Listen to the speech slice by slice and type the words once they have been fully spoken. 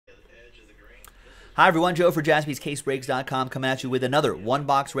Hi, everyone. Joe for JaspysCaseBreaks.com coming at you with another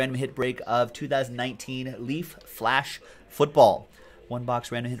one-box random hit break of 2019 Leaf Flash Football. One-box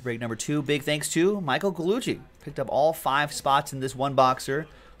random hit break number 2. Big thanks to Michael Gallucci. Picked up all 5 spots in this one-boxer,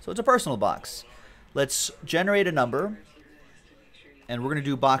 so it's a personal box. Let's generate a number, and we're going to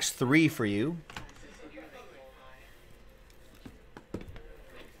do box 3 for you.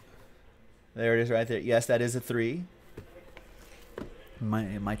 There it is right there. Yes, that is a 3.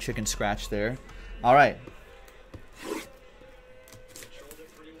 My chicken scratch there. All right.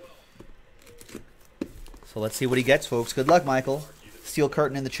 So let's see what he gets, folks. Good luck, Michael. Steel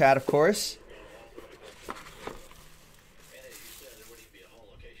curtain in the chat, of course.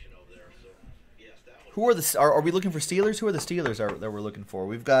 Who are the? Are we looking for Steelers? Who are the Steelers that we're looking for?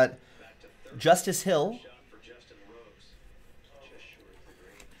 We've got Justice Hill.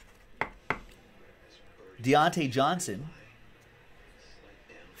 Deontay Johnson.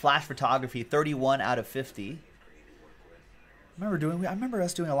 Flash photography, 31 out of 50. I remember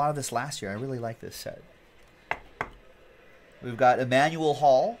us doing a lot of this last year. I really like this set. We've got Emmanuel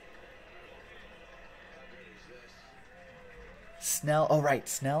Hall. Snell. Oh, right.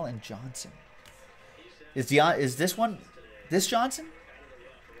 Snell and Johnson. Is this one this Johnson?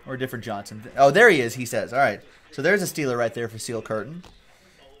 Or a different Johnson? Oh, there he is, he says. All right. So there's a Steeler right there for Steel Curtain.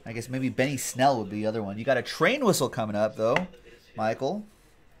 I guess maybe Benny Snell would be the other one. You got a train whistle coming up, though, Michael.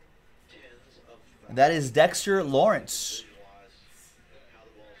 And that is Dexter Lawrence.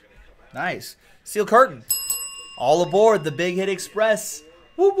 Nice. Steel Curtain. All aboard the Big Hit Express.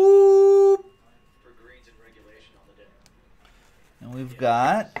 Whoop, whoop. And we've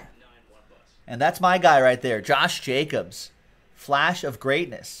got, and that's my guy right there, Josh Jacobs. Flash of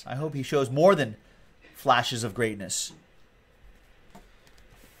greatness. I hope he shows more than flashes of greatness.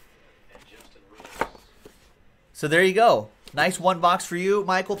 So there you go. Nice one box for you,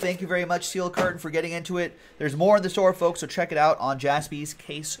 Michael. Thank you very much, Steel Curtain, for getting into it. There's more in the store, folks, so check it out on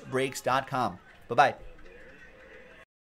JaspysCaseBreaks.com. Bye-bye.